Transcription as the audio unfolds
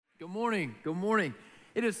Good morning. Good morning.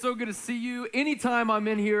 It is so good to see you. Anytime I'm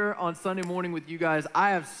in here on Sunday morning with you guys,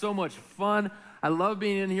 I have so much fun. I love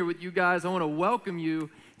being in here with you guys. I want to welcome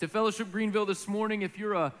you to Fellowship Greenville this morning. If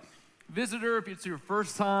you're a visitor, if it's your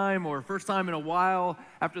first time or first time in a while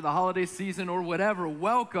after the holiday season or whatever,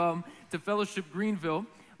 welcome to Fellowship Greenville.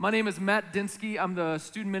 My name is Matt Densky. I'm the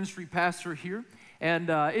student ministry pastor here,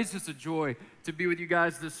 and it's just a joy to be with you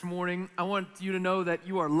guys this morning. I want you to know that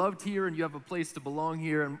you are loved here and you have a place to belong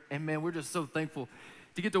here, and man, we're just so thankful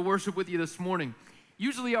to get to worship with you this morning.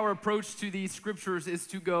 Usually our approach to these scriptures is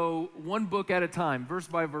to go one book at a time, verse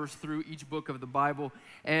by verse, through each book of the Bible.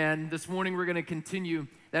 And this morning we're going to continue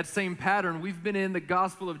that same pattern. We've been in the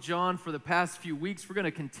Gospel of John for the past few weeks. We're going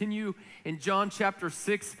to continue in John chapter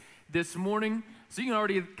 6 this morning. So you can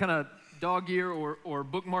already kind of dog ear or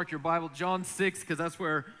bookmark your Bible, John 6, because that's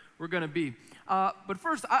where we're going to be. But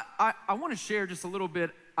first, I want to share just a little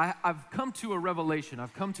bit. I've come to a revelation.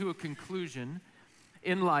 I've come to a conclusion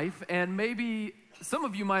in life, and maybe some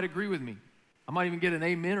of you might agree with me. I might even get an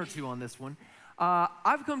amen or two on this one.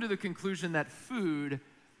 I've come to the conclusion that food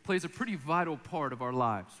plays a pretty vital part of our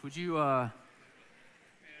lives. Would you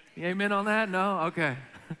amen on that? No? Okay.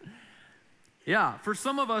 Yeah, for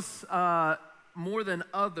some of us, more than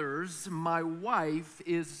others, my wife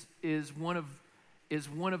is one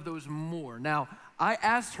of those more. Now, I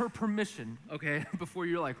asked her permission, okay, before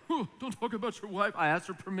you're like, don't talk about your wife. I asked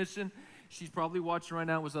her permission. She's probably watching right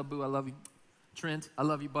now. What's up, boo? I love you. Trent, I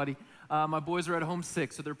love you, buddy. My boys are at home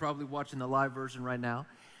sick, so they're probably watching the live version right now.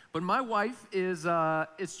 But my wife is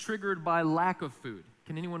triggered by lack of food.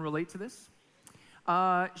 Can anyone relate to this?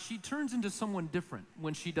 She turns into someone different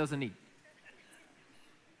when she doesn't eat.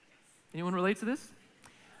 Anyone relate to this?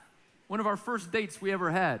 One of our first dates we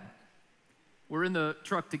ever had, we're in the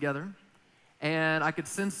truck together, and I could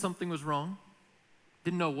sense something was wrong.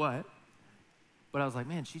 Didn't know what. But I was like,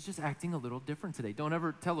 man, she's just acting a little different today. Don't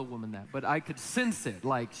ever tell a woman that. But I could sense it,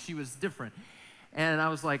 like she was different. And I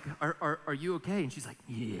was like, are you okay? And she's like,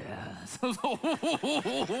 yes. I was like,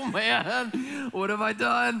 oh, man, what have I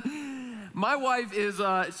done? My wife is,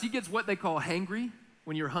 she gets what they call hangry.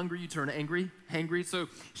 When you're hungry, you turn hangry. So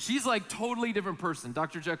she's like totally different person,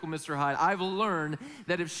 Dr. Jekyll, Mr. Hyde. I've learned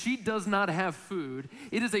that if she does not have food,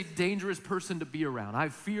 it is a dangerous person to be around.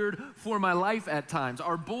 I've feared for my life at times.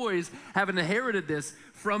 Our boys have inherited this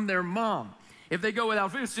from their mom. If they go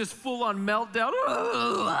without food, it's just full-on meltdown,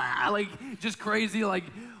 like just crazy, like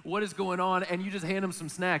what is going on? And you just hand them some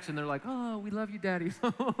snacks, and they're like, oh, we love you, Daddy.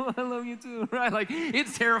 I love you too, right? Like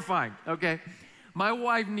it's terrifying, okay? My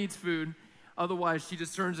wife needs food. Otherwise, she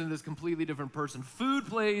just turns into this completely different person. Food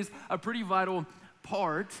plays a pretty vital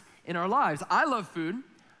part in our lives. I love food.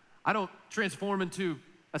 I don't transform into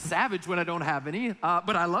a savage when I don't have any,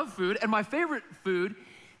 but I love food. And my favorite food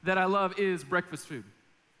that I love is breakfast food.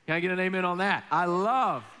 Can I get an amen on that? I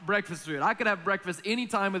love breakfast food. I could have breakfast any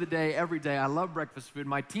time of the day, every day. I love breakfast food.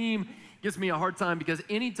 My team gives me a hard time because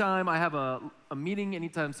anytime I have a meeting,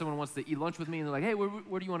 anytime someone wants to eat lunch with me and they're like, hey,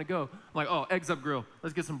 where do you want to go? I'm like, oh, Eggs Up Grill.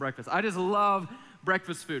 Let's get some breakfast. I just love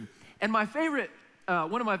breakfast food. And my favorite,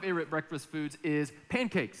 one of my favorite breakfast foods is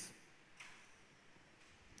pancakes.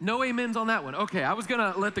 No amens on that one. Okay, I was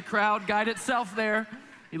going to let the crowd guide itself there.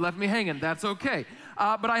 You left me hanging. That's okay.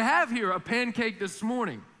 But I have here a pancake this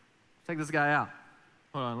morning. Check this guy out.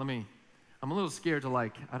 Hold on, I'm a little scared to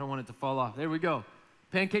I don't want it to fall off. There we go.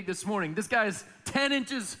 Pancake this morning. This guy is 10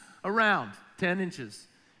 inches around, 10 inches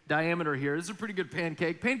diameter here. This is a pretty good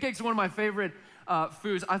pancake. Pancakes are one of my favorite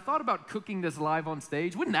foods. I thought about cooking this live on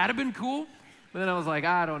stage. Wouldn't that have been cool? But then I was like,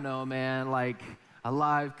 I don't know, man. Like a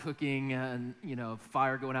live cooking and,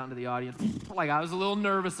 fire going out into the audience. I was a little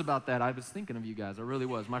nervous about that. I was thinking of you guys. I really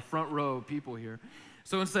was. My front row of people here.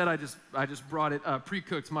 So instead, I just brought it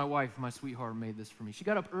pre-cooked. My wife, my sweetheart, made this for me. She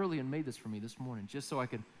got up early and made this for me this morning just so I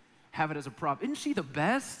could have it as a prop. Isn't she the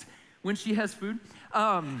best when she has food?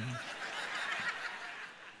 I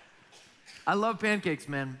love pancakes,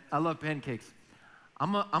 man. I love pancakes.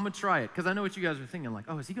 I'm gonna try it because I know what you guys are thinking. Like,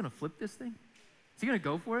 oh, is he gonna flip this thing? Is he gonna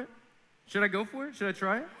go for it? Should I go for it? Should I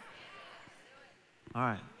try it? All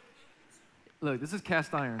right. Look, this is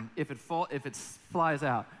cast iron. If it flies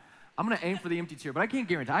out, I'm gonna aim for the empty chair, but I can't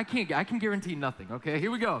guarantee. I can guarantee nothing. Okay,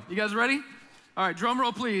 here we go. You guys ready? All right, drum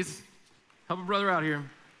roll, please. Help a brother out here.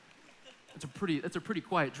 That's a pretty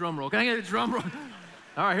quiet drum roll. Can I get a drum roll?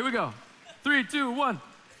 All right, here we go. 3, 2, 1.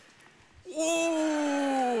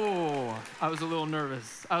 Oh, I was a little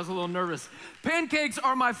nervous. Pancakes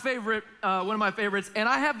are my favorite, one of my favorites, and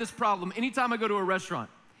I have this problem anytime I go to a restaurant.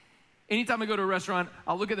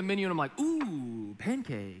 I'll look at the menu and I'm like, ooh,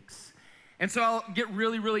 pancakes. And so I'll get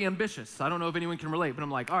really, really ambitious. I don't know if anyone can relate, but I'm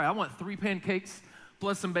like, all right, I want 3 pancakes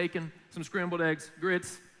plus some bacon, some scrambled eggs,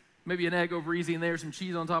 grits, maybe an egg over easy in there, some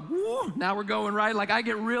cheese on top. Woo, now we're going, right? Like I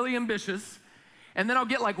get really ambitious. And then I'll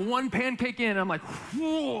get like one pancake in and I'm like,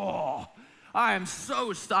 whoa, I am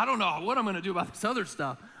so I don't know what I'm gonna do about this other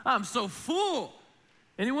stuff. I'm so full.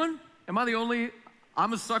 Anyone? Am I the only,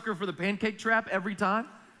 I'm a sucker for the pancake trap every time?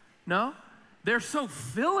 No? They're so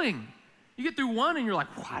filling. You get through one and you're like,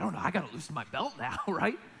 I don't know, I gotta loosen my belt now,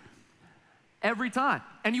 right? Every time.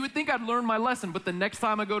 And you would think I'd learn my lesson, but the next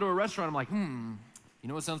time I go to a restaurant, I'm like, you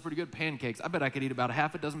know what sounds pretty good? Pancakes. I bet I could eat about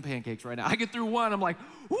half a dozen pancakes right now. I get through one, I'm like,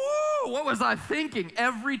 woo, what was I thinking?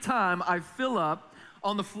 Every time I fill up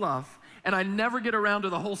on the fluff and I never get around to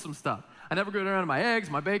the wholesome stuff. I never get around to my eggs,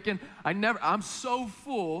 my bacon. I'm so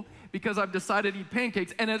full because I've decided to eat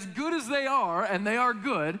pancakes. And as good as they are, and they are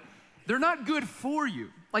good, they're not good for you.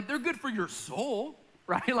 Like they're good for your soul,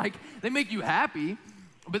 right? Like they make you happy,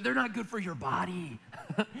 but they're not good for your body.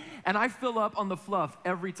 And I fill up on the fluff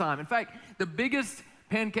every time. In fact, the biggest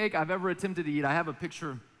pancake I've ever attempted to eat, I have a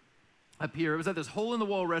picture up here. It was at this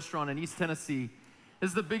hole-in-the-wall restaurant in East Tennessee. This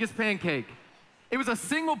is the biggest pancake. It was a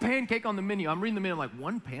single pancake on the menu. I'm reading the menu, I'm like,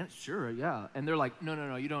 one pan? Sure, yeah. And they're like,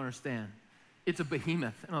 no, you don't understand. It's a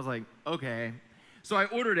behemoth. And I was like, okay. So I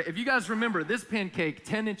ordered it. If you guys remember, this pancake,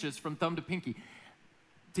 10 inches from thumb to pinky.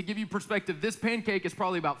 To give you perspective, this pancake is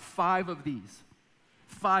probably about 5 of these.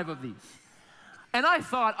 5 of these. And I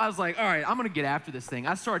was like, all right, I'm gonna get after this thing.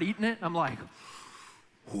 I started eating it, I'm like,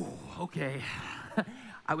 okay.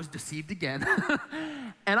 I was deceived again.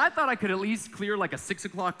 And I thought I could at least clear like a 6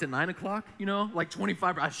 o'clock to 9 o'clock, you know, like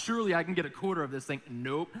 25. Surely I can get a quarter of this thing.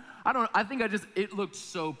 Nope. It looked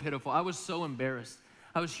so pitiful. I was so embarrassed.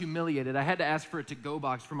 I was humiliated. I had to ask for a to-go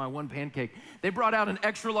box for my one pancake. They brought out an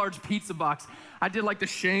extra large pizza box. I did like the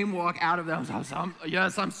shame walk out of that.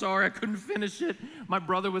 I'm sorry, I couldn't finish it. My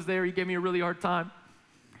brother was there, he gave me a really hard time.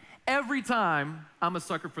 Every time, I'm a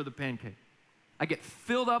sucker for the pancake. I get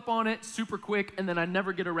filled up on it super quick, and then I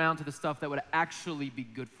never get around to the stuff that would actually be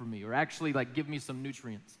good for me or actually like give me some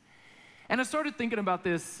nutrients. And I started thinking about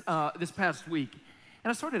this this past week, and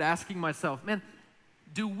I started asking myself, man,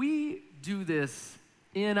 do we do this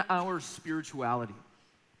in our spirituality?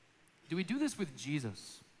 Do we do this with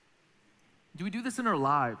Jesus? Do we do this in our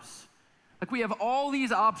lives? Like we have all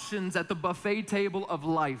these options at the buffet table of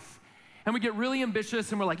life, and we get really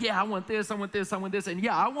ambitious and we're like, yeah, I want this, I want this, I want this, and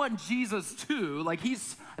yeah, I want Jesus too. Like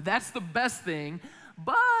that's the best thing,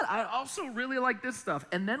 but I also really like this stuff.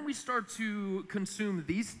 And then we start to consume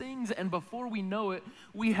these things, and before we know it,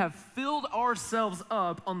 we have filled ourselves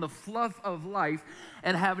up on the fluff of life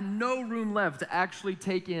and have no room left to actually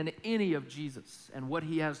take in any of Jesus and what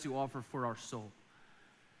he has to offer for our soul.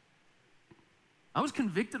 I was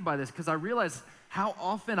convicted by this because I realized how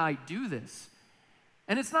often I do this.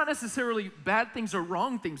 And it's not necessarily bad things or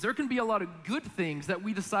wrong things. There can be a lot of good things that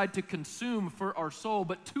we decide to consume for our soul,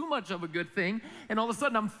 but too much of a good thing, and all of a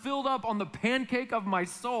sudden I'm filled up on the pancake of my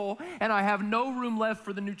soul, and I have no room left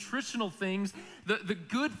for the nutritional things, the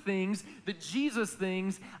good things, the Jesus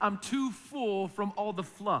things. I'm too full from all the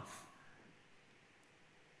fluff.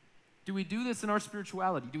 Do we do this in our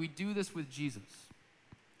spirituality? Do we do this with Jesus?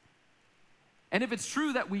 And if it's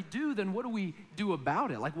true that we do, then what do we do about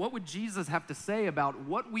it? Like, what would Jesus have to say about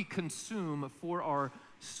what we consume for our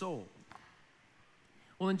soul?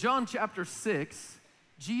 Well, in John chapter 6,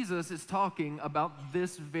 Jesus is talking about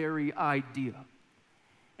this very idea.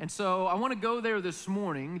 And so I want to go there this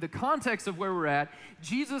morning. The context of where we're at,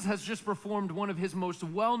 Jesus has just performed one of his most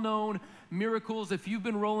well-known miracles. If you've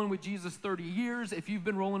been rolling with Jesus 30 years, if you've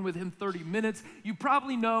been rolling with him 30 minutes, you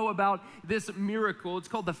probably know about this miracle. It's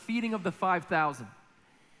called the feeding of the 5,000.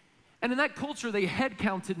 And in that culture, they head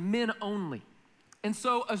counted men only. And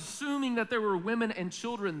so assuming that there were women and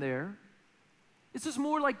children there, this is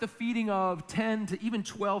more like the feeding of 10 to even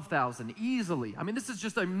 12,000 easily. I mean, this is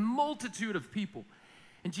just a multitude of people.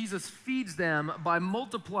 And Jesus feeds them by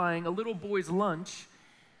multiplying a little boy's lunch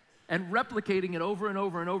and replicating it over and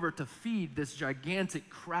over and over to feed this gigantic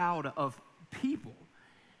crowd of people.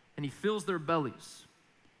 And he fills their bellies.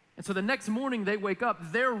 And so the next morning they wake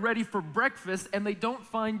up, they're ready for breakfast, and they don't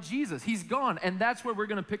find Jesus. He's gone. And that's where we're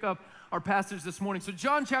going to pick up our passage this morning. So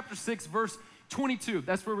John chapter 6, verse 22,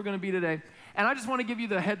 that's where we're going to be today. And I just want to give you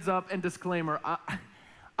the heads up and disclaimer.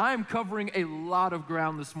 I am covering a lot of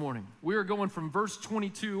ground this morning. We are going from verse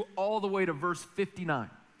 22 all the way to verse 59.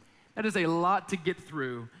 That is a lot to get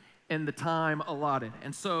through in the time allotted.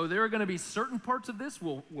 And so there are going to be certain parts of this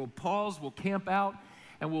we'll pause, we'll camp out,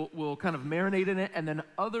 and we'll kind of marinate in it. And then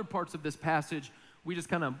other parts of this passage, we just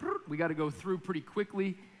kind of, we got to go through pretty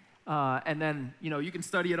quickly. And then, you can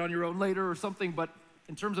study it on your own later or something. But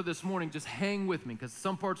in terms of this morning, just hang with me, because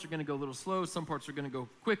some parts are going to go a little slow, some parts are going to go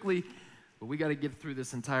quickly, but we got to get through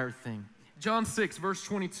this entire thing. John 6, verse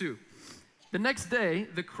 22. The next day,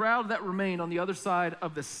 the crowd that remained on the other side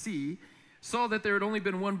of the sea saw that there had only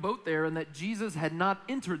been one boat there and that Jesus had not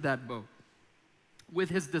entered that boat with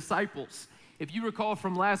his disciples. If you recall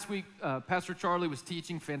from last week, Pastor Charlie was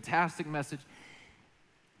teaching, fantastic message.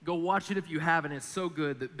 Go watch it if you haven't. It's so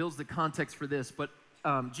good that builds the context for this. But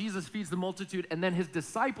Jesus feeds the multitude, and then his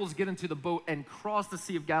disciples get into the boat and cross the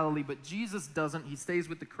Sea of Galilee, but Jesus doesn't. He stays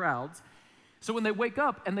with the crowds. So when they wake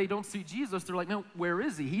up and they don't see Jesus, they're like, no, where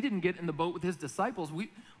is he? He didn't get in the boat with his disciples.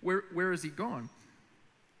 Where is he gone?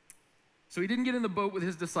 So he didn't get in the boat with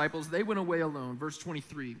his disciples. They went away alone. Verse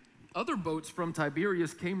 23. Other boats from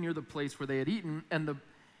Tiberias came near the place where they had eaten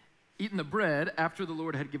the bread after the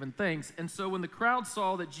Lord had given thanks. And so when the crowd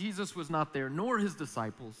saw that Jesus was not there, nor his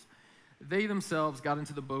disciples, they themselves got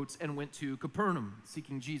into the boats and went to Capernaum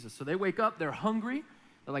seeking Jesus. So they wake up, they're hungry.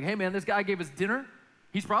 They're like, hey man, this guy gave us dinner.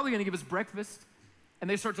 He's probably gonna give us breakfast. And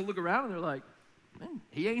they start to look around and they're like, man,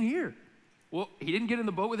 he ain't here. Well, he didn't get in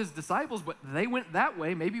the boat with his disciples, but they went that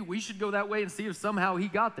way. Maybe we should go that way and see if somehow he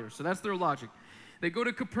got there. So that's their logic. They go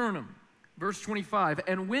to Capernaum, verse 25.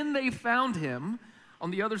 And when they found him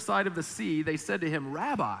on the other side of the sea, they said to him,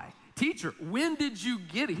 Rabbi, teacher, when did you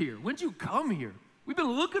get here? When did you come here? We've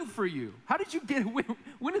been looking for you. How did you get,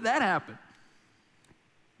 when did that happen?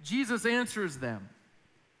 Jesus answers them,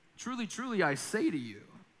 truly, truly, I say to you,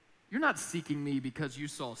 you're not seeking me because you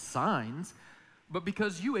saw signs, but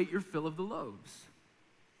because you ate your fill of the loaves.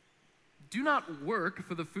 Do not work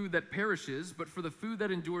for the food that perishes, but for the food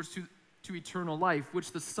that endures to eternal life,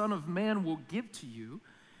 which the Son of Man will give to you.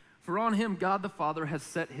 For on him God the Father has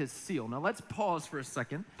set his seal. Now let's pause for a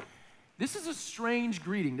second. This is a strange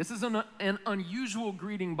greeting. This is an unusual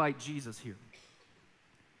greeting by Jesus here.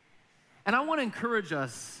 And I want to encourage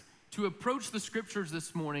us to approach the scriptures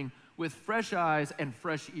this morning with fresh eyes and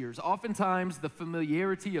fresh ears. Oftentimes, the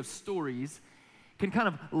familiarity of stories can kind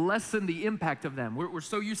of lessen the impact of them. We're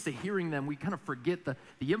so used to hearing them, we kind of forget the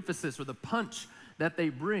emphasis or the punch that they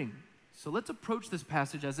bring. So let's approach this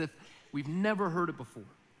passage as if we've never heard it before.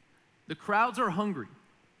 The crowds are hungry.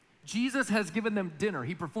 Jesus has given them dinner.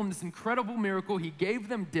 He performed this incredible miracle. He gave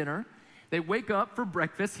them dinner. They wake up for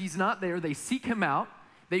breakfast. He's not there. They seek him out.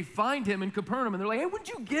 They find him in Capernaum, and they're like, hey, when did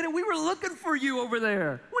you get it? We were looking for you over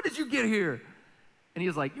there. When did you get here? And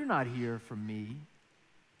he's like, you're not here for me.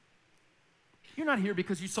 You're not here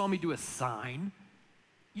because you saw me do a sign.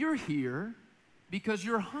 You're here because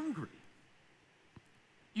you're hungry.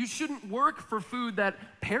 You shouldn't work for food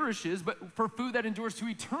that perishes, but for food that endures to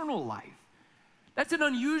eternal life. That's an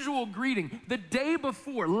unusual greeting. The day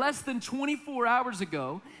before, less than 24 hours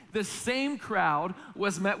ago, the same crowd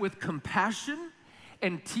was met with compassion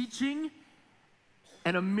and teaching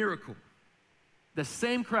and a miracle. The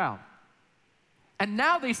same crowd. And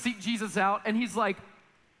now they seek Jesus out, and he's like,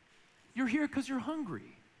 you're here because you're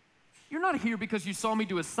hungry. You're not here because you saw me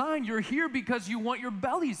do a sign. You're here because you want your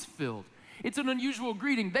bellies filled. It's an unusual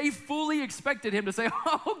greeting. They fully expected him to say,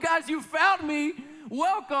 oh, guys, you found me.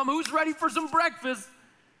 Welcome. Who's ready for some breakfast?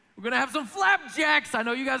 We're going to have some flapjacks. I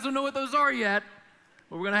know you guys don't know what those are yet,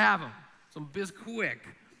 but we're going to have them. Some Bisquick.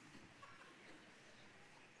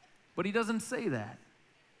 But he doesn't say that.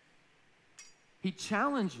 He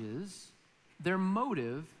challenges their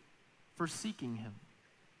motive for seeking him.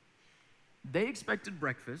 They expected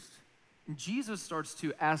breakfast, and Jesus starts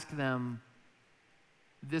to ask them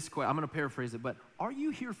this question. I'm going to paraphrase it, but are you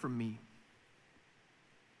here for me?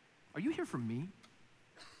 Are you here for me?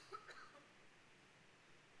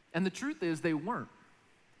 And the truth is, they weren't.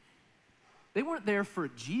 They weren't there for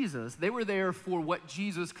Jesus. They were there for what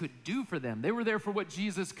Jesus could do for them. They were there for what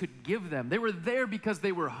Jesus could give them. They were there because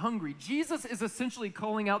they were hungry. Jesus is essentially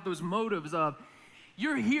calling out those motives of,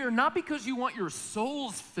 you're here not because you want your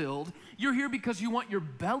souls filled. You're here because you want your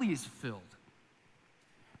bellies filled.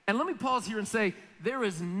 And let me pause here and say, there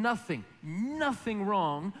is nothing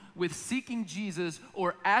wrong with seeking Jesus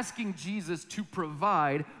or asking Jesus to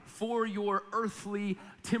provide for your earthly,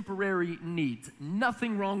 temporary needs.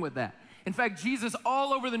 Nothing wrong with that. In fact, Jesus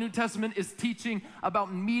all over the New Testament is teaching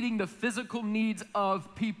about meeting the physical needs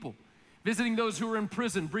of people. Visiting those who are in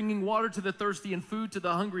prison, bringing water to the thirsty and food to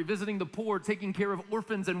the hungry, visiting the poor, taking care of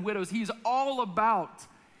orphans and widows. He's all about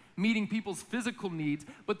meeting people's physical needs,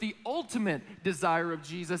 but the ultimate desire of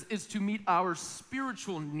Jesus is to meet our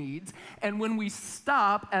spiritual needs. And when we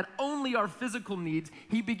stop at only our physical needs,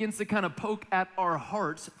 he begins to kind of poke at our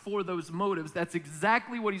hearts for those motives. That's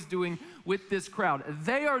exactly what he's doing with this crowd.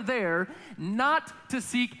 They are there not to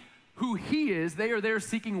seek who he is. They are there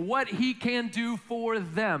seeking what he can do for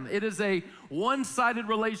them. It is a one-sided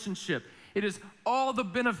relationship. It is all the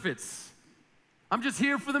benefits. I'm just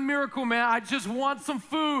here for the miracle, man. I just want some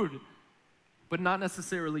food, but not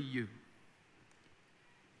necessarily you.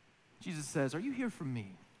 Jesus says, are you here for me?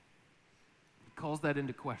 He calls that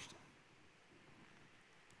into question.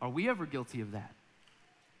 Are we ever guilty of that?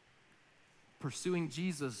 Pursuing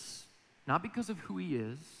Jesus, not because of who he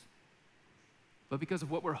is, but because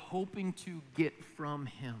of what we're hoping to get from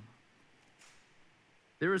him.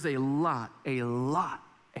 There is a lot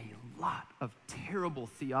of terrible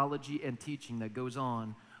theology and teaching that goes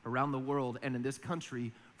on around the world and in this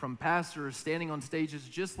country from pastors standing on stages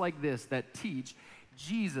just like this that teach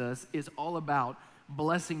Jesus is all about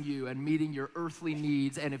blessing you and meeting your earthly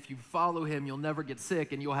needs, and if you follow him, you'll never get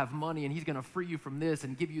sick and you'll have money and he's going to free you from this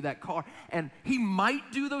and give you that car. And he might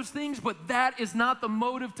do those things, but that is not the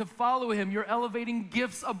motive to follow him. You're elevating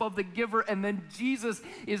gifts above the giver, and then Jesus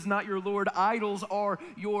is not your Lord. Idols are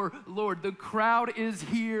your Lord. The crowd is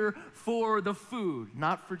here for the food,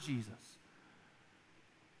 not for Jesus.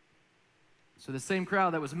 So the same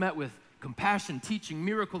crowd that was met with compassion, teaching,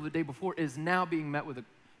 miracle the day before is now being met with a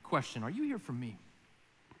question. Are you here for me?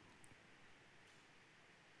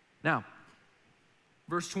 Now,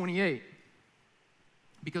 verse 28,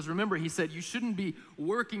 because remember, he said, you shouldn't be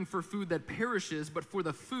working for food that perishes, but for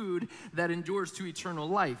the food that endures to eternal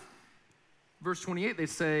life. Verse 28, they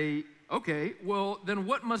say, okay, well, then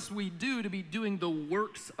what must we do to be doing the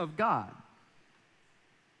works of God?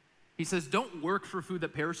 He says, don't work for food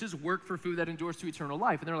that perishes, work for food that endures to eternal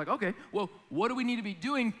life. And they're like, okay, well, what do we need to be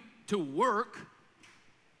doing to work?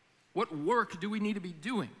 What work do we need to be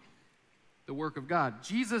doing? The work of God.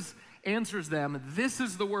 Jesus answers them, this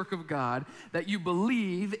is the work of God, that you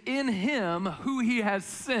believe in him who he has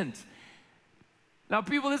sent. Now,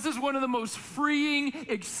 people, this is one of the most freeing,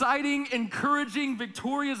 exciting, encouraging,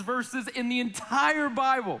 victorious verses in the entire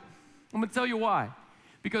Bible. I'm going to tell you why.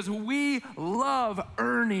 Because we love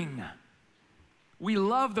earning. We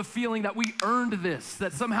love the feeling that we earned this,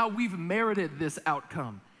 that somehow we've merited this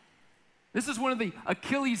outcome. This is one of the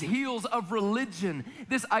Achilles heels of religion,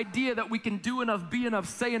 this idea that we can do enough, be enough,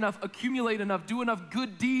 say enough, accumulate enough, do enough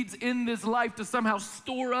good deeds in this life to somehow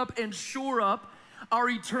store up and shore up our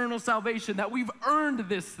eternal salvation, that we've earned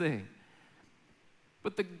this thing.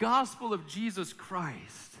 But the gospel of Jesus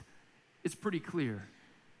Christ is pretty clear.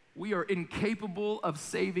 We are incapable of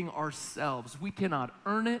saving ourselves. We cannot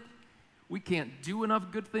earn it. We can't do enough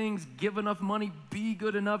good things, give enough money, be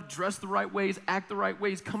good enough, dress the right ways, act the right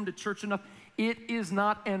ways, come to church enough. It is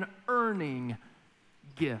not an earning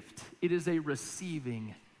gift. It is a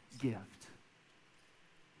receiving gift.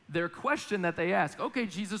 Their question that they ask, okay,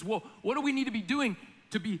 Jesus, well, what do we need to be doing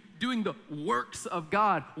the works of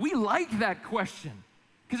God? We like that question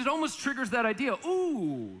because it almost triggers that idea.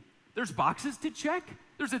 Ooh, there's boxes to check.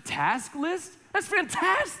 There's a task list. That's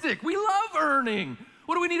fantastic. We love earning.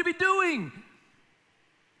 What do we need to be doing?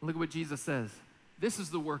 Look at what Jesus says. This is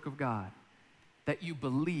the work of God, that you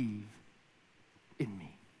believe in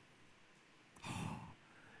me.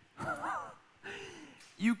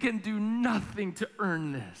 You can do nothing to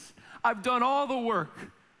earn this. I've done all the work.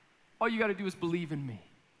 All you got to do is believe in me.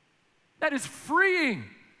 That is freeing.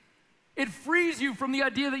 It frees you from the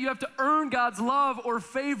idea that you have to earn God's love or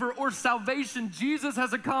favor or salvation. Jesus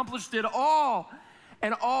has accomplished it all.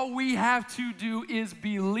 And all we have to do is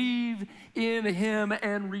believe in him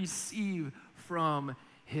and receive from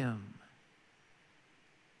him.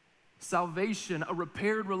 Salvation, a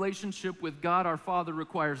repaired relationship with God our Father,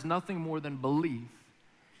 requires nothing more than belief.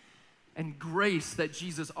 And grace that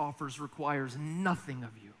Jesus offers requires nothing of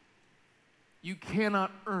you. You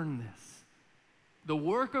cannot earn this. The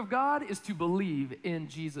work of God is to believe in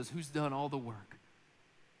Jesus, who's done all the work.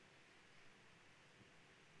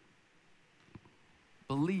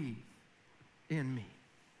 Believe in me.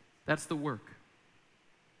 That's the work.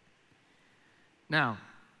 Now,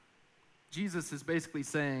 Jesus is basically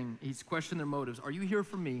saying, he's questioning their motives. Are you here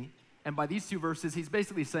for me? And by these two verses, he's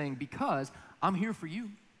basically saying, because I'm here for you.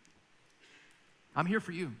 I'm here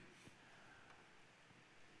for you.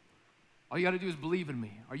 All you got to do is believe in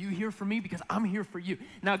me. Are you here for me? Because I'm here for you.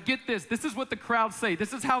 Now get this. This is what the crowd say.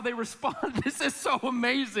 This is how they respond. This is so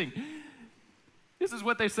amazing. This is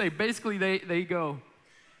what they say. Basically, they go,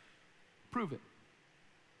 prove it.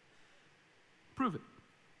 Prove it.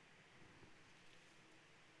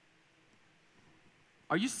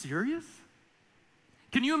 Are you serious?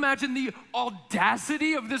 Can you imagine the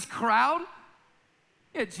audacity of this crowd?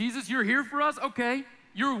 Yeah, Jesus, you're here for us? Okay.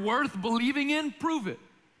 You're worth believing in? Prove it.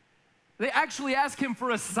 They actually ask him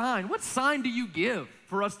for a sign. What sign do you give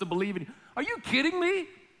for us to believe in you? Are you kidding me?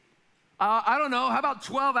 I don't know, how about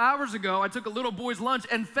 12 hours ago, I took a little boy's lunch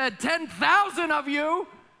and fed 10,000 of you.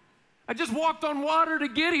 I just walked on water to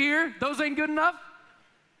get here. Those ain't good enough?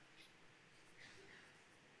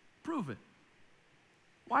 Prove it.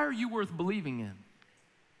 Why are you worth believing in?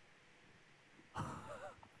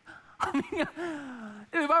 I mean,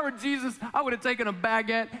 if I were Jesus, I would have taken a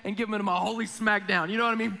baguette and given him a holy smackdown. You know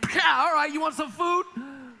what I mean? All right, you want some food?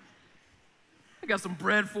 I got some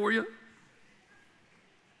bread for you.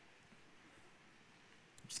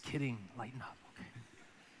 Just kidding, lighten up, okay?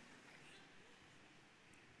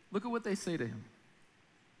 Look at what they say to him.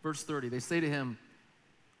 Verse 30, they say to him,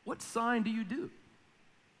 what sign do you do?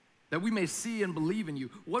 That we may see and believe in you.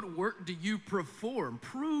 What work do you perform?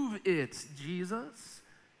 Prove it, Jesus.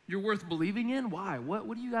 You're worth believing in? Why?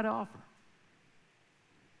 What do you got to offer?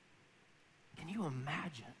 Can you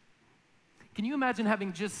imagine? Can you imagine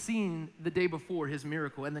having just seen the day before his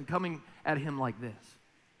miracle and then coming at him like this?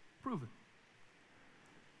 Prove it.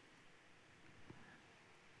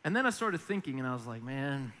 And then I started thinking, and I was like,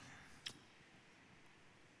 man,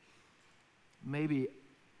 maybe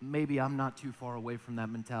I'm not too far away from that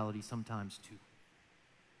mentality sometimes too.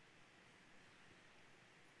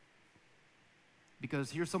 Because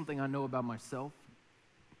here's something I know about myself.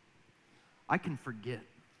 I can forget.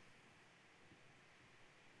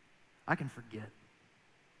 I can forget.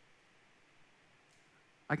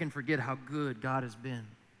 I can forget how good God has been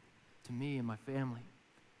to me and my family.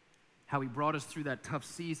 How he brought us through that tough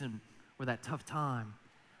season or that tough time.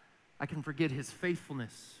 I can forget his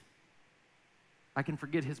faithfulness. I can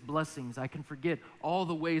forget his blessings. I can forget all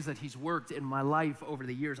the ways that he's worked in my life over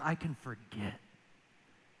the years. I can forget.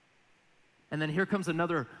 And then here comes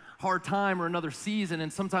another hard time or another season,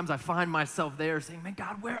 and sometimes I find myself there saying, man,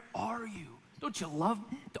 God, where are you? Don't you love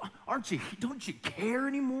me? Don't you care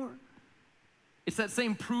anymore? It's that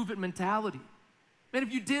same prove it mentality. Man,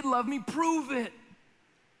 if you did love me, prove it.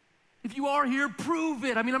 If you are here, prove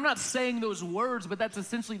it. I mean, I'm not saying those words, but that's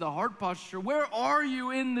essentially the heart posture. Where are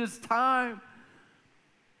you in this time?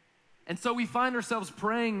 And so we find ourselves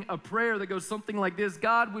praying a prayer that goes something like this: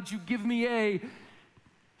 God, would you give me a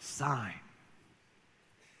sign?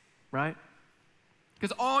 Right?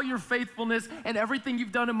 Because all your faithfulness and everything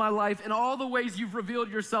you've done in my life and all the ways you've revealed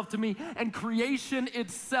yourself to me and creation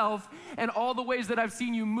itself and all the ways that I've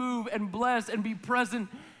seen you move and bless and be present,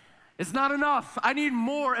 it's not enough. I need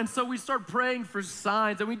more. And so we start praying for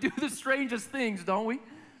signs, and we do the strangest things, don't we?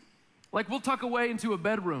 Like we'll tuck away into a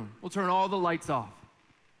bedroom. We'll turn all the lights off.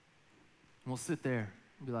 And we'll sit there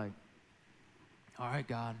and be like, all right,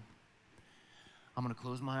 God, I'm going to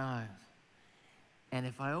close my eyes. And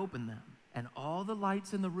if I open them and all the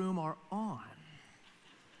lights in the room are on,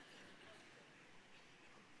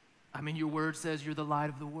 I mean, your word says you're the light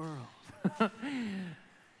of the world.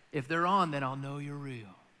 If they're on, then I'll know you're real.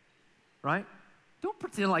 Right? Don't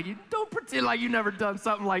pretend like you never done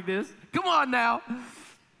something like this. Come on now.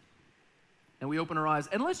 And we open our eyes,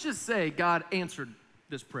 and let's just say God answered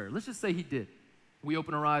this prayer. Let's just say he did. We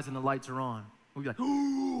open our eyes and the lights are on. We'll be like,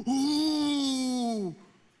 ooh.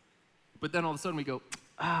 But then all of a sudden we go,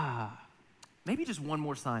 maybe just one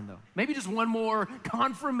more sign though. Maybe just one more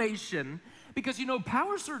confirmation, because you know,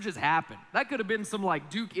 power surges happen. That could have been some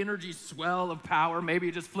like Duke Energy swell of power. Maybe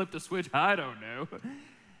it just flipped a switch. I don't know.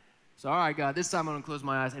 So, all right, God, this time I'm going to close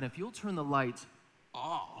my eyes, and if you'll turn the lights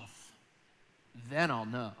off, then I'll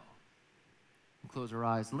know. We'll close our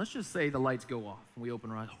eyes, and let's just say the lights go off, and we open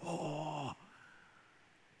our eyes. Oh.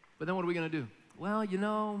 But then what are we going to do? Well, you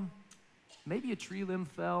know, maybe a tree limb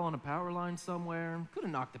fell on a power line somewhere. Could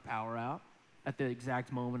have knocked the power out at the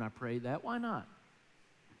exact moment I prayed that. Why not?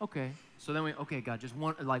 Okay. So then okay, God, just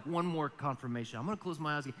one more confirmation. I'm going to close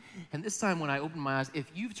my eyes again. And this time when I open my eyes,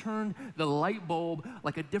 if you've turned the light bulb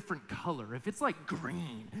like a different color, if it's like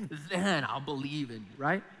green, then I'll believe in you,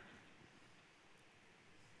 right?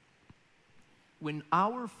 When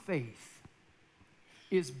our faith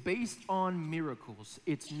is based on miracles,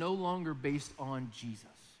 it's no longer based on Jesus.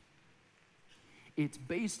 It's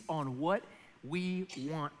based on what we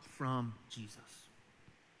want from Jesus.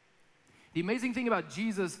 The amazing thing about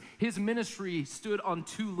Jesus, his ministry stood on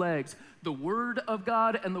two legs: the Word of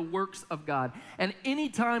God and the works of God. And any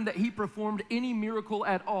time that he performed any miracle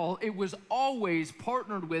at all, it was always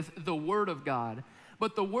partnered with the Word of God.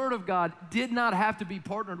 But the Word of God did not have to be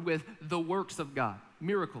partnered with the works of God,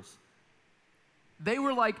 miracles. They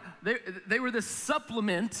were like, they were the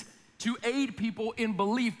supplement to aid people in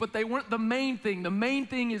belief, but they weren't the main thing. The main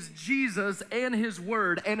thing is Jesus and his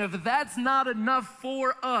word. And if that's not enough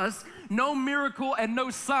for us, no miracle and no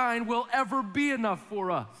sign will ever be enough for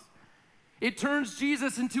us. It turns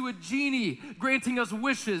Jesus into a genie, granting us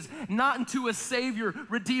wishes, not into a savior,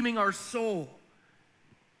 redeeming our soul.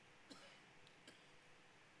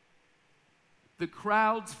 The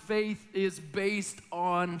crowd's faith is based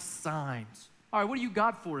on signs. All right, what do you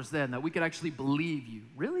got for us then that we could actually believe you?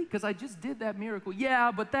 Really? Because I just did that miracle.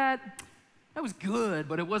 Yeah, but that was good,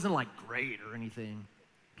 but it wasn't like great or anything.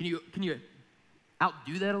 Can you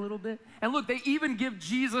outdo that a little bit? And look, they even give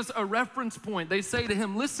Jesus a reference point. They say to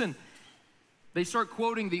him, listen, they start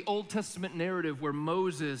quoting the Old Testament narrative where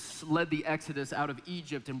Moses led the Exodus out of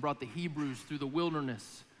Egypt and brought the Hebrews through the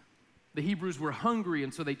wilderness. The Hebrews were hungry,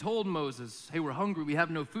 and so they told Moses, hey, we're hungry, we have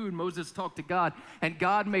no food. Moses talked to God, and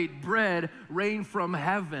God made bread rain from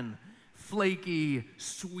heaven. Flaky,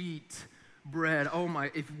 sweet bread. Oh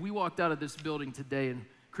my, if we walked out of this building today and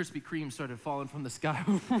Krispy Kreme started falling from the sky,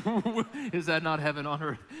 is that not heaven on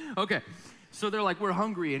earth? Okay, so they're like, we're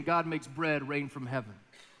hungry, and God makes bread rain from heaven.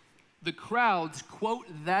 The crowds quote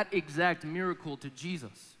that exact miracle to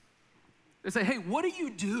Jesus. They say, hey, what do you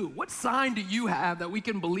do? What sign do you have that we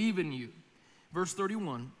can believe in you? Verse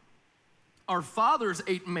 31, our fathers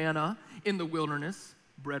ate manna in the wilderness,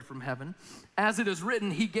 bread from heaven. As it is written,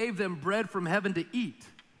 he gave them bread from heaven to eat.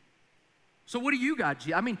 So what do you got,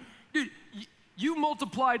 G? I mean, dude, you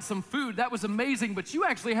multiplied some food. That was amazing, but you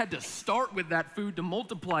actually had to start with that food to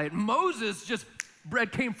multiply it. Moses just,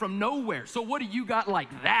 bread came from nowhere. So what do you got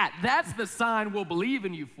like that? That's the sign we'll believe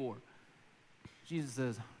in you for. Jesus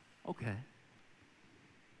says, okay.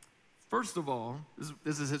 First of all,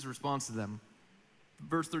 this is his response to them.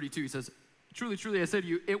 Verse 32, he says, truly, truly, I say to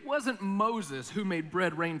you, it wasn't Moses who made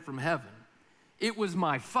bread rain from heaven. It was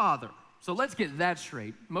my Father. So let's get that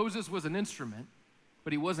straight. Moses was an instrument,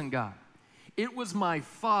 but he wasn't God. It was my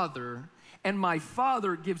Father, and my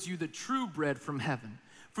Father gives you the true bread from heaven.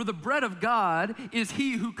 For the bread of God is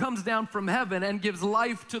he who comes down from heaven and gives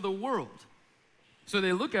life to the world. So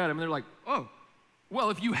they look at him and they're like, oh, well,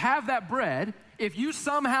 if you have that bread, if you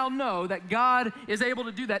somehow know that God is able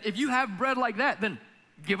to do that, if you have bread like that, then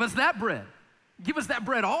give us that bread. Give us that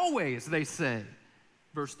bread always, they say.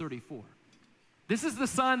 Verse 34. This is the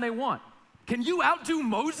sign they want. Can you outdo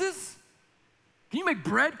Moses? Can you make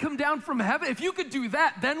bread come down from heaven? If you could do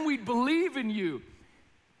that, then we'd believe in you.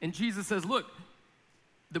 And Jesus says, look,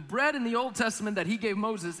 the bread in the Old Testament that he gave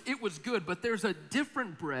Moses, it was good, but there's a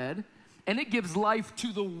different bread, and it gives life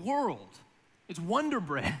to the world. It's Wonder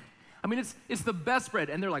Bread. I mean, it's the best bread.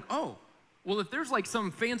 And they're like, oh, well, if there's like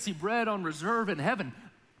some fancy bread on reserve in heaven,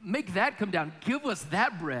 make that come down. Give us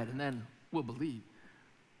that bread, and then we'll believe.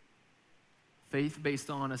 Faith based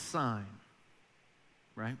on a sign,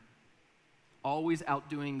 right? Always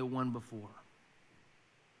outdoing the one before.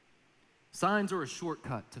 Signs are a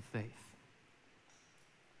shortcut to faith.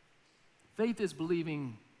 Faith is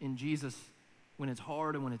believing in Jesus when it's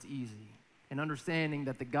hard and when it's easy, and understanding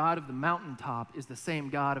that the God of the mountaintop is the same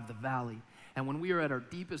God of the valley. And when we are at our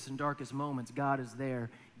deepest and darkest moments, God is there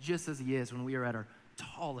just as he is when we are at our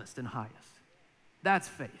tallest and highest. That's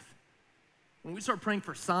faith. When we start praying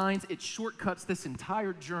for signs, it shortcuts this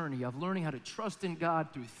entire journey of learning how to trust in God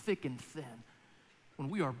through thick and thin. When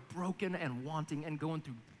we are broken and wanting and going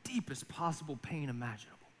through deepest possible pain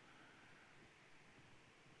imaginable.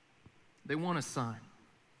 They want a sign.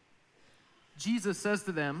 Jesus says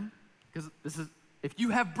to them, because this is, if you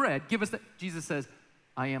have bread, give us that. Jesus says,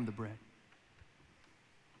 I am the bread.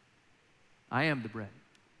 I am the bread.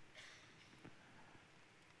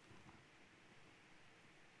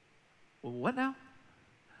 Well, what now?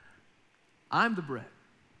 I'm the bread.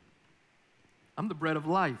 I'm the bread of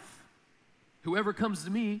life. Whoever comes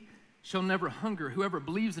to me shall never hunger. Whoever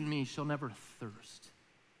believes in me shall never thirst.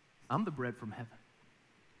 I'm the bread from heaven.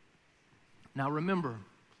 Now remember,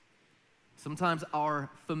 sometimes our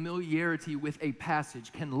familiarity with a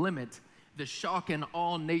passage can limit the shock and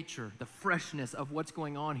awe nature, the freshness of what's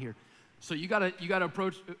going on here. So you gotta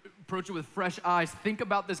approach it with fresh eyes. Think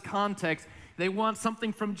about this context. They want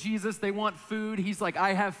something from Jesus. They want food. He's like,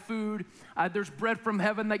 I have food. There's bread from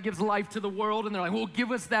heaven that gives life to the world. And they're like, well,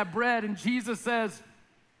 give us that bread. And Jesus says,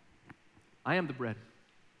 I am the bread.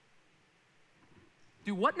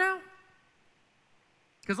 Do what now?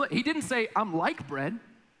 Because look, he didn't say, I'm like bread.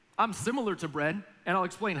 I'm similar to bread, and I'll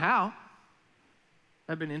explain how.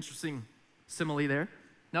 That'd been an interesting simile there.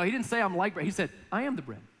 No, he didn't say I'm like bread. He said, I am the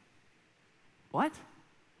bread. What?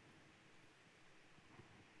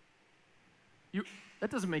 That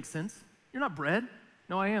doesn't make sense. You're not bread.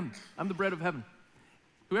 No, I am. I'm the bread of heaven.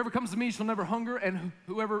 Whoever comes to me shall never hunger, and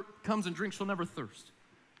whoever comes and drinks shall never thirst.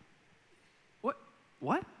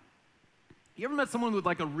 What? You ever met someone with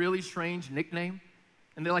like a really strange nickname,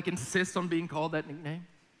 and they like insist on being called that nickname?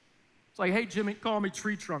 It's like, hey, Jimmy, call me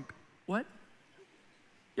Tree Trunk. what?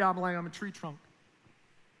 Yeah, I'm like, I'm a tree trunk.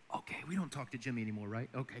 Okay, we don't talk to Jimmy anymore, right?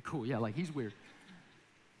 Okay, cool. Yeah, like he's weird.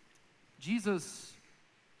 Jesus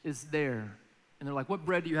is there, and they're like, what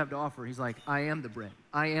bread do you have to offer? He's like, I am the bread.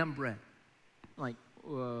 I am bread. I'm like,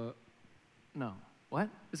 no. What?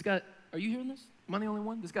 This guy, are you hearing this? Am I the only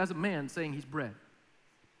one? This guy's a man saying he's bread.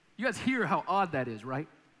 You guys hear how odd that is, right?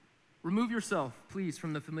 Remove yourself, please,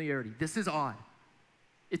 from the familiarity. This is odd.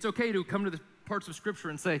 It's okay to come to the parts of Scripture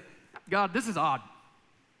and say, God, this is odd.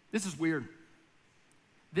 This is weird.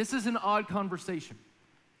 This is an odd conversation.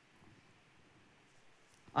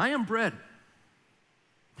 I am bread.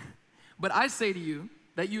 But I say to you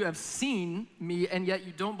that you have seen me and yet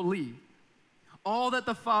you don't believe. All that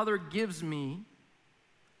the Father gives me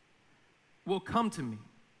will come to me.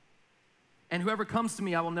 And whoever comes to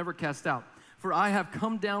me, I will never cast out. For I have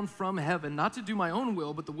come down from heaven, not to do my own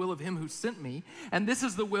will, but the will of him who sent me. And this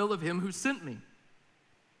is the will of him who sent me,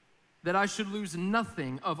 that I should lose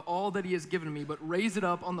nothing of all that he has given me, but raise it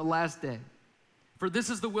up on the last day. For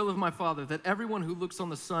this is the will of my Father, that everyone who looks on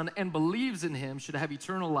the Son and believes in him should have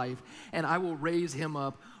eternal life, and I will raise him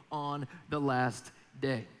up on the last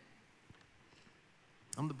day.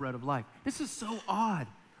 I'm the bread of life. This is so odd.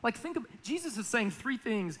 Like, Jesus is saying three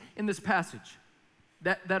things in this passage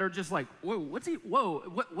that are just like, what is he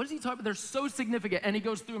talking about? They're so significant, and he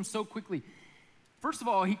goes through them so quickly. First of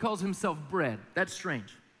all, he calls himself bread. That's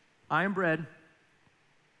strange. I am bread.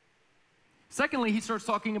 Secondly, he starts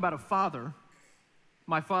talking about a father.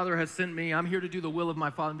 My Father has sent me. I'm here to do the will of my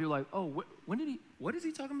Father. And be like, oh, what is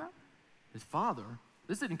he talking about? His Father?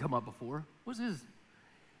 This didn't come up before. What's this?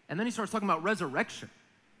 And then he starts talking about resurrection.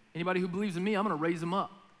 Anybody who believes in me, I'm going to raise him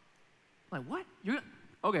up. I'm like, what?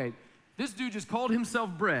 Okay, this dude just called himself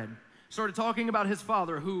bread, started talking about his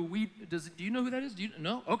Father, do you know who that is?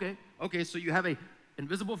 No? Okay, so you have a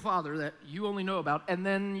invisible Father that you only know about, and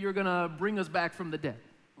then you're going to bring us back from the dead.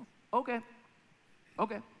 Okay.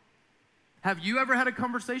 Have you ever had a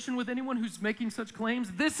conversation with anyone who's making such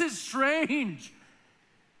claims? This is strange.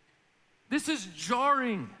 This is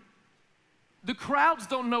jarring. The crowds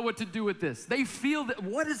don't know what to do with this. They feel that,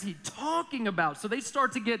 what is he talking about? So they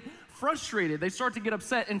start to get frustrated. They start to get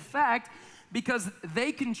upset. In fact, because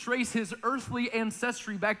they can trace his earthly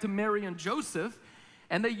ancestry back to Mary and Joseph,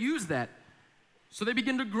 and they use that. So they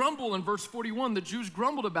begin to grumble in verse 41. The Jews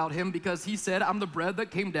grumbled about him because he said, I'm the bread that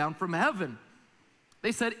came down from heaven.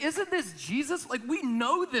 They said, isn't this Jesus? Like, we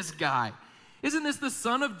know this guy. Isn't this the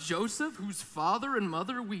son of Joseph, whose father and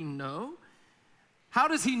mother we know? How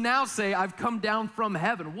does he now say, I've come down from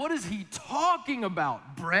heaven? What is he talking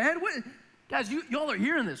about? Bread? What? Guys, y'all are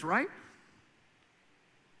hearing this, right?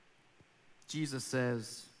 Jesus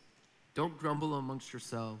says, don't grumble amongst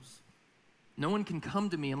yourselves. No one can come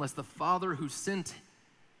to me unless the Father who sent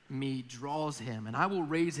me draws him, and I will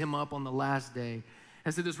raise him up on the last day.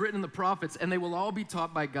 As it is written in the prophets, and they will all be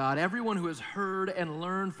taught by God. Everyone who has heard and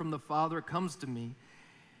learned from the Father comes to me.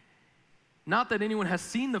 Not that anyone has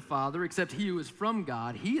seen the Father, except he who is from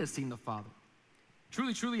God. He has seen the Father.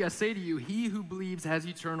 Truly, truly, I say to you, he who believes has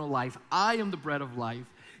eternal life. I am the bread of life.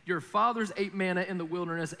 Your fathers ate manna in the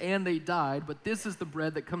wilderness, and they died, but this is the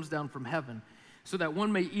bread that comes down from heaven, so that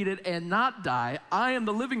one may eat it and not die. I am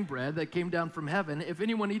the living bread that came down from heaven. If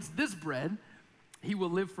anyone eats this bread, he will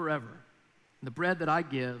live forever. The bread that I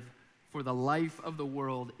give for the life of the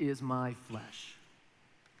world is my flesh.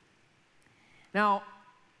 Now,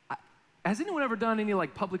 has anyone ever done any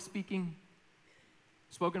like public speaking?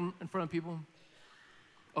 Spoken in front of people?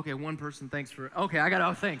 Okay, one person, thanks.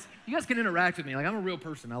 Thanks. You guys can interact with me. Like, I'm a real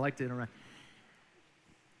person. I like to interact.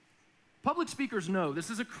 Public speakers know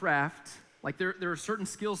this is a craft. Like, there are certain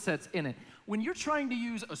skill sets in it. When you're trying to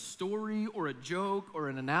use a story or a joke or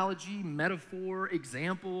an analogy, metaphor,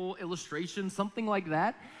 example, illustration, something like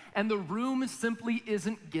that, and the room simply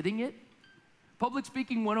isn't getting it, Public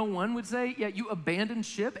Speaking 101 would say, yeah, you abandon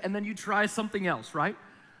ship and then you try something else, right?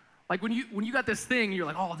 Like when you got this thing, you're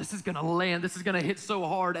like, oh, this is gonna land, this is gonna hit so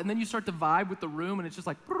hard, and then you start to vibe with the room and it's just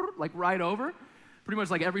like right over, pretty much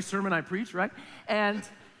like every sermon I preach, right? And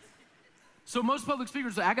so most public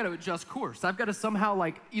speakers say, I got to adjust course. I've got to somehow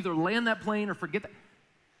like either land that plane or forget that.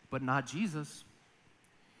 But not Jesus.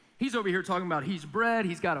 He's over here talking about he's bread,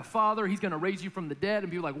 he's got a Father, he's going to raise you from the dead.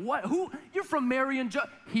 And be like, what? Who? You're from Mary and Joseph.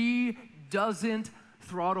 He doesn't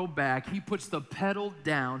throttle back. He puts the pedal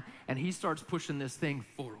down and he starts pushing this thing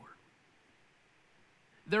forward.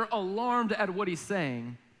 They're alarmed at what he's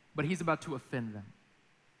saying, but he's about to offend them.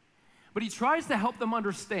 But he tries to help them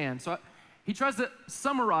understand. So he tries to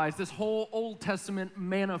summarize this whole Old Testament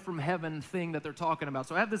manna from heaven thing that they're talking about.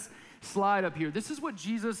 So I have this slide up here. This is what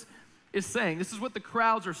Jesus is saying. This is what the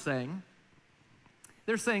crowds are saying.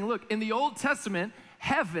 They're saying, look, in the Old Testament,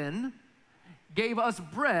 heaven gave us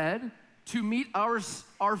bread to meet our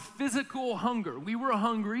physical hunger. We were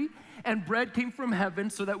hungry, and bread came from heaven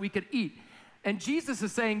so that we could eat. And Jesus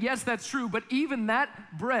is saying, yes, that's true, but even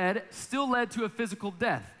that bread still led to a physical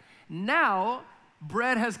death. Now,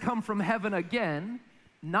 bread has come from heaven again,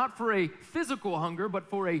 not for a physical hunger, but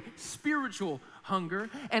for a spiritual hunger.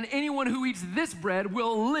 And anyone who eats this bread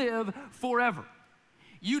will live forever.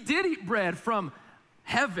 You did eat bread from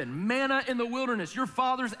heaven, manna in the wilderness. Your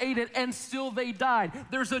fathers ate it, and still they died.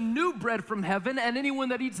 There's a new bread from heaven, and anyone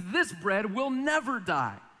that eats this bread will never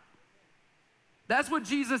die. That's what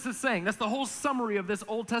Jesus is saying. That's the whole summary of this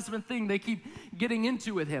Old Testament thing they keep getting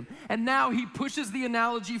into with him. And now he pushes the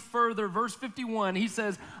analogy further. Verse 51, he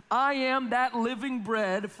says, I am that living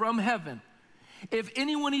bread from heaven. If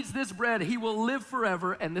anyone eats this bread, he will live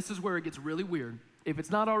forever. And this is where it gets really weird. If it's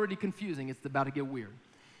not already confusing, it's about to get weird.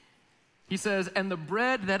 He says, and the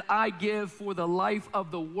bread that I give for the life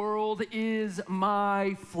of the world is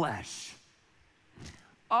my flesh.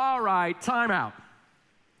 All right, time out.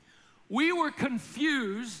 We were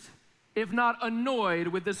confused, if not annoyed,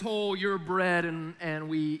 with this whole you're bread and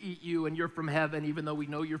we eat you and you're from heaven, even though we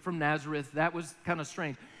know you're from Nazareth. That was kind of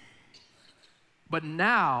strange. But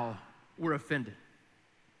now we're offended.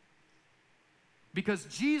 Because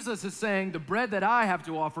Jesus is saying the bread that I have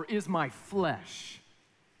to offer is my flesh.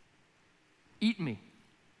 Eat me.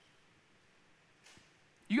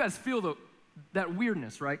 You guys feel that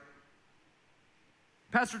weirdness, right?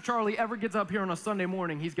 Pastor Charlie ever gets up here on a Sunday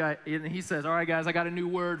morning, he says, all right, guys, I got a new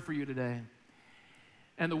word for you today.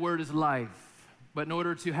 And the word is life. But in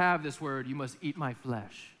order to have this word, you must eat my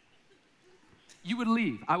flesh. You would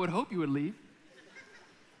leave. I would hope you would leave.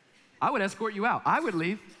 I would escort you out. I would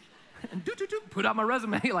leave and put out my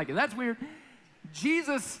resume like it. That's weird.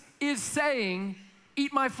 Jesus is saying,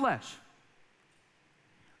 eat my flesh.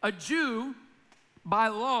 A Jew, by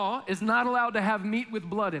law, is not allowed to have meat with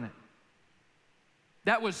blood in it.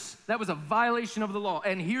 That was a violation of the law.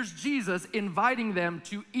 And here's Jesus inviting them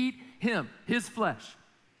to eat him, his flesh.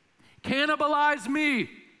 Cannibalize me.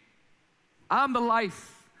 I'm the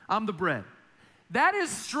life. I'm the bread. That is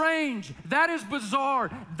strange. That is bizarre.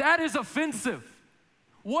 That is offensive.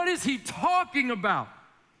 What is he talking about?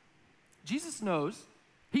 Jesus knows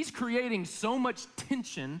he's creating so much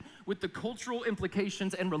tension with the cultural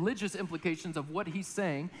implications and religious implications of what he's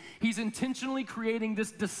saying. He's intentionally creating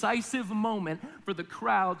this decisive moment for the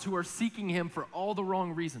crowds who are seeking him for all the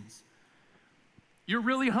wrong reasons. You're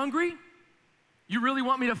really hungry? You really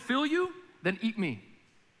want me to fill you? Then eat me.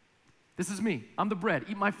 This is me. I'm the bread.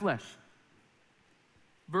 Eat my flesh.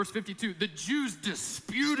 Verse 52, the Jews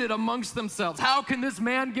disputed amongst themselves. How can this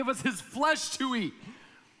man give us his flesh to eat?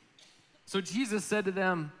 So Jesus said to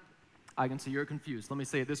them, I can see you're confused. Let me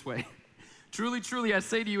say it this way. Truly, truly, I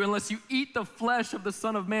say to you, unless you eat the flesh of the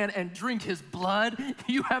Son of Man and drink his blood,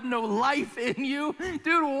 you have no life in you.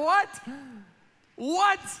 Dude, what?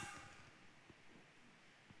 What?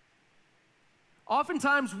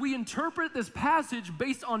 Oftentimes, we interpret this passage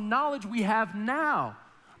based on knowledge we have now.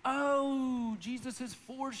 Oh, Jesus is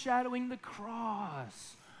foreshadowing the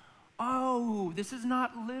cross. Oh, this is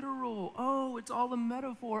not literal. Oh, it's all a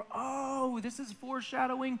metaphor. Oh, this is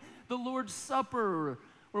foreshadowing the Lord's Supper,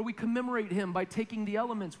 where we commemorate him by taking the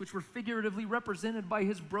elements which were figuratively represented by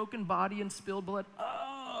his broken body and spilled blood.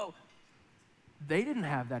 Oh, they didn't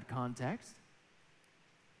have that context.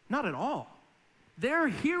 Not at all. They're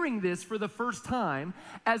hearing this for the first time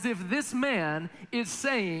as if this man is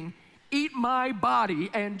saying, eat my body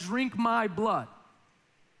and drink my blood.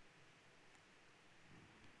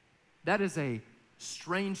 That is a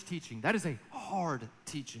strange teaching. That is a hard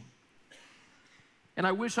teaching. And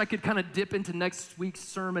I wish I could kind of dip into next week's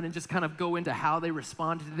sermon and just kind of go into how they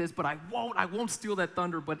responded to this, but I won't steal that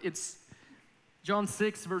thunder, but it's John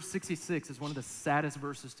 6, verse 66 is one of the saddest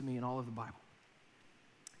verses to me in all of the Bible.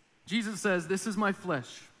 Jesus says, this is my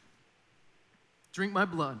flesh. Drink my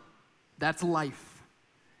blood. That's life.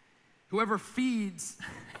 Whoever feeds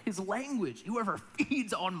his language, whoever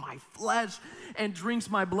feeds on my flesh and drinks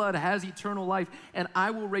my blood has eternal life, and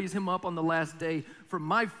I will raise him up on the last day. For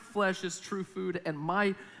my flesh is true food, and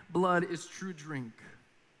my blood is true drink.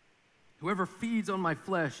 Whoever feeds on my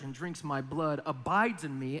flesh and drinks my blood abides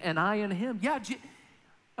in me, and I in him. Yeah,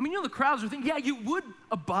 the crowds are thinking, yeah, you would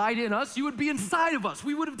abide in us. You would be inside of us.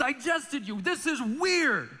 We would have digested you. This is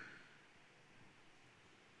weird.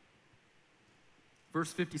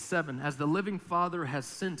 Verse 57, as the living Father has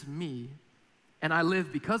sent me, and I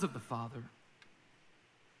live because of the Father,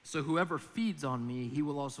 so whoever feeds on me, he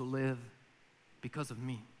will also live because of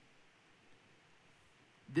me.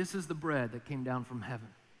 This is the bread that came down from heaven.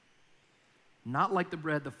 not like the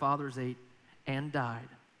bread the fathers ate and died.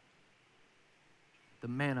 The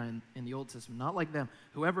manna in the Old Testament, not like them.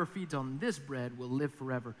 Whoever feeds on this bread will live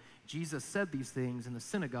forever. Jesus said these things in the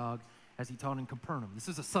synagogue as he taught in Capernaum. This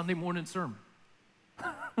is a Sunday morning sermon.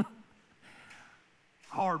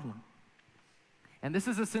 Hard one. And this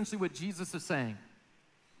is essentially what Jesus is saying.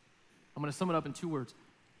 I'm going to sum it up in 2 words.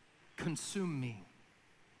 Consume me.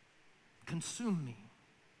 Consume me.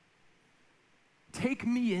 Take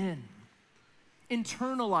me in.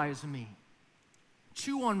 Internalize me.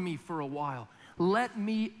 Chew on me for a while. Let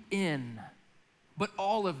me in. But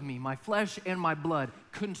all of me, my flesh and my blood,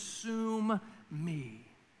 consume me.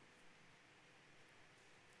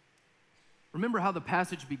 Remember how the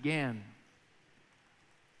passage began.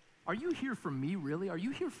 Are you here for me, really? Are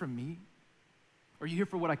you here for me? Or are you here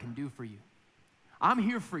for what I can do for you? I'm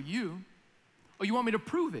here for you. Oh, you want me to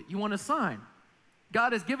prove it? You want a sign?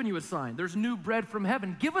 God has given you a sign. There's new bread from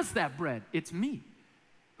heaven. Give us that bread. It's me.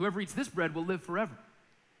 Whoever eats this bread will live forever.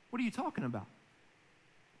 What are you talking about?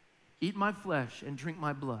 Eat my flesh and drink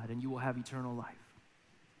my blood, and you will have eternal life.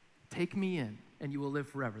 Take me in, and you will live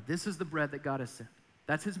forever. This is the bread that God has sent.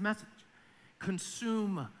 That's his message.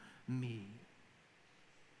 Consume me.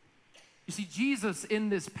 You see, Jesus in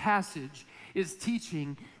this passage is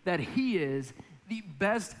teaching that he is the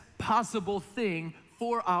best possible thing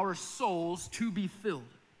for our souls to be filled.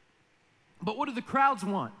 But what do the crowds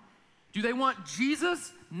want? Do they want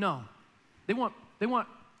Jesus? No. They want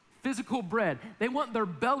physical bread. They want their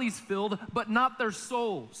bellies filled, but not their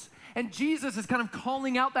souls. And Jesus is kind of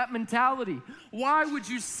calling out that mentality. Why would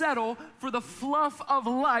you settle for the fluff of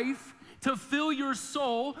life to fill your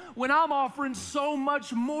soul when I'm offering so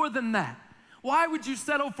much more than that? Why would you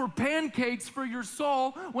settle for pancakes for your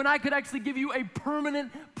soul when I could actually give you a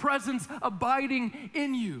permanent presence abiding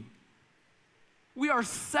in you? We are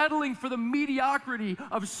settling for the mediocrity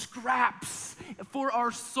of scraps for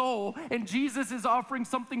our soul, and Jesus is offering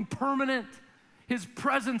something permanent. His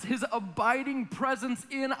presence, his abiding presence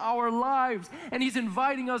in our lives. And he's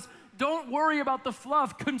inviting us, don't worry about the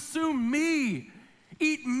fluff, consume me,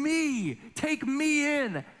 eat me, take me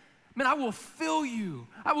in. Man, I will fill you.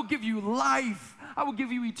 I will give you life. I will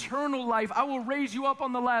give you eternal life. I will raise you up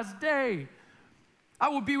on the last day. I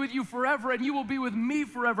will be with you forever, and you will be with me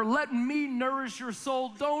forever. Let me nourish your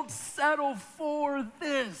soul. Don't settle for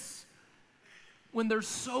this when there's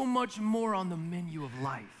so much more on the menu of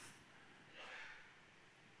life.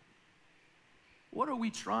 What are we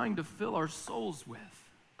trying to fill our souls with?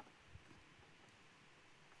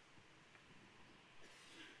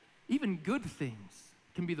 Even good things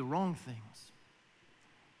can be the wrong things.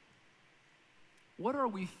 What are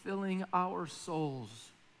we filling our souls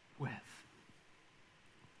with?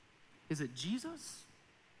 Is it Jesus?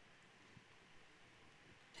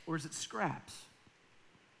 Or is it scraps?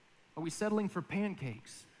 Are we settling for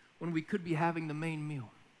pancakes when we could be having the main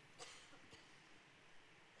meal?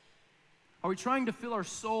 Are we trying to fill our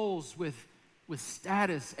souls with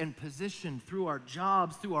status and position through our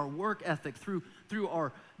jobs, through our work ethic, through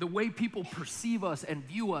the way people perceive us and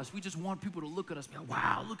view us? We just want people to look at us and be like,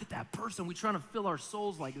 wow, look at that person. We're trying to fill our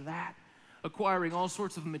souls like that, acquiring all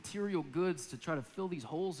sorts of material goods to try to fill these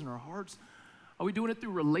holes in our hearts. Are we doing it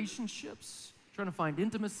through relationships, trying to find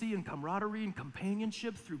intimacy and camaraderie and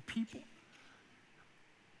companionship through people?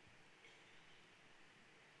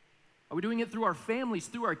 Are we doing it through our families,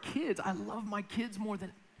 through our kids? I love my kids more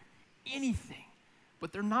than anything,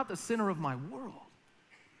 but they're not the center of my world.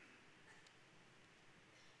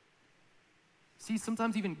 See,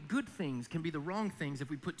 sometimes even good things can be the wrong things if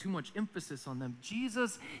we put too much emphasis on them.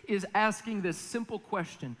 Jesus is asking this simple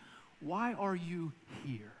question: why are you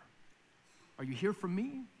here? Are you here for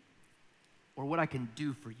me or what I can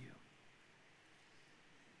do for you?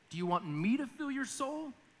 Do you want me to fill your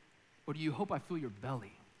soul, or do you hope I fill your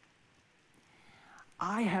belly?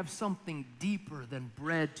 I have something deeper than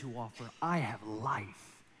bread to offer. I have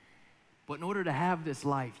life. But in order to have this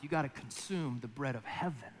life, you got to consume the bread of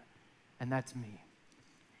heaven, and that's me.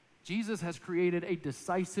 Jesus has created a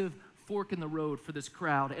decisive fork in the road for this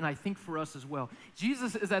crowd, and I think for us as well.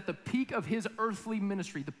 Jesus is at the peak of his earthly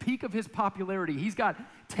ministry, the peak of his popularity. He's got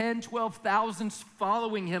 10, 12,000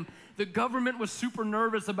 following him. The government was super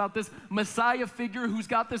nervous about this Messiah figure who's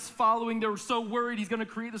got this following. They were so worried he's going to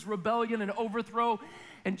create this rebellion and overthrow,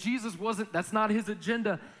 and Jesus wasn't. That's not his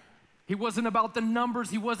agenda. He wasn't about the numbers.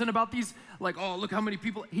 He wasn't about these, like, oh, look how many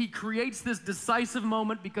people. He creates this decisive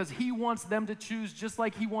moment because he wants them to choose just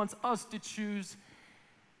like he wants us to choose.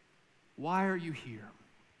 Why are you here?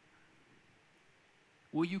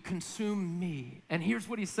 Will you consume me? And here's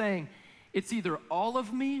what he's saying. It's either all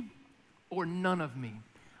of me or none of me.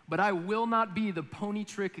 But I will not be the pony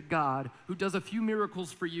trick God who does a few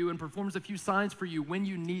miracles for you and performs a few signs for you when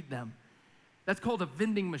you need them. That's called a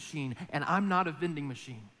vending machine, and I'm not a vending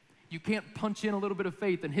machine. You can't punch in a little bit of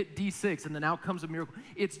faith and hit D6 and then out comes a miracle.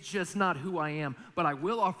 It's just not who I am. But I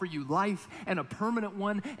will offer you life, and a permanent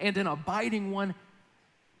one and an abiding one,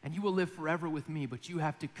 and you will live forever with me, but you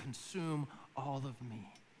have to consume all of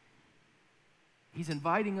me. He's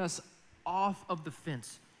inviting us off of the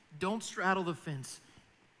fence. Don't straddle the fence.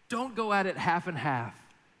 Don't go at it half and half.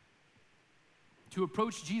 To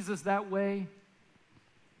approach Jesus that way,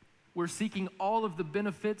 we're seeking all of the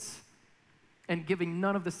benefits and giving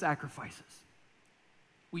none of the sacrifices.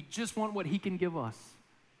 We just want what he can give us,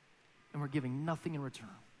 and we're giving nothing in return.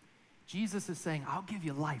 Jesus is saying, I'll give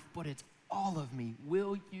you life, but it's all of me.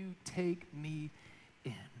 Will you take me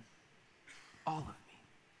in? All of me.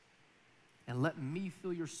 And let me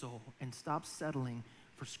fill your soul and stop settling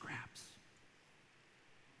for scraps.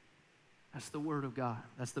 That's the word of God.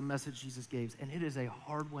 That's the message Jesus gave. And it is a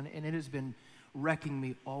hard one, and it has been wrecking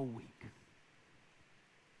me all week.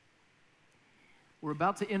 We're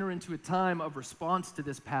about to enter into a time of response to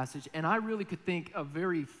this passage, and I really could think of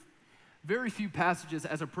very few passages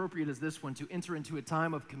as appropriate as this one to enter into a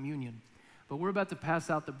time of communion. But we're about to pass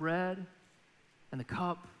out the bread and the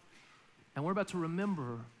cup, and we're about to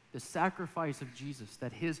remember the sacrifice of Jesus,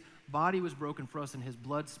 that his body was broken for us and his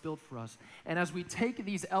blood spilled for us. And as we take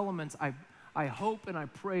these elements, I hope and I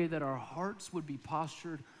pray that our hearts would be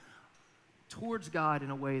postured towards God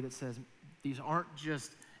in a way that says, these aren't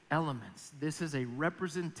just elements. This is a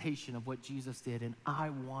representation of what Jesus did, and I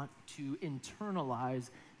want to internalize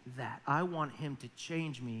that. I want him to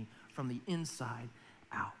change me from the inside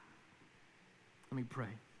out. Let me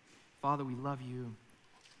pray. Father, we love you.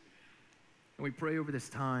 And we pray over this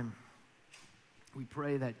time. We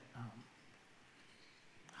pray that,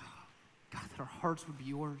 God, that our hearts would be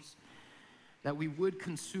yours, that we would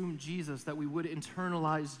consume Jesus, that we would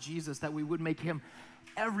internalize Jesus, that we would make him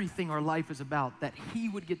everything our life is about, that he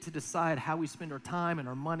would get to decide how we spend our time and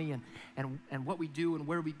our money and what we do and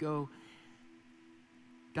where we go.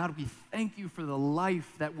 God, we thank you for the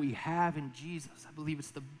life that we have in Jesus. I believe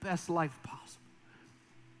it's the best life possible.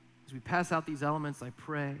 As we pass out these elements, I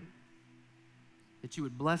pray that you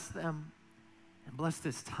would bless them and bless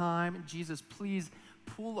this time. And Jesus, please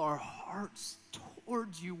pull our hearts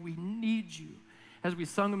towards you. We need you. As we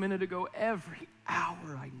sung a minute ago, every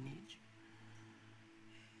hour I need you.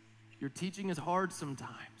 Your teaching is hard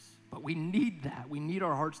sometimes, but we need that. We need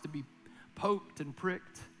our hearts to be poked and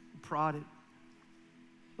pricked and prodded.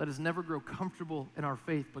 Let us never grow comfortable in our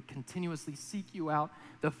faith, but continuously seek you out,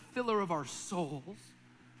 the filler of our souls.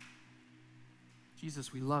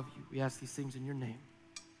 Jesus, we love you. We ask these things in your name.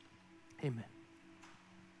 Amen.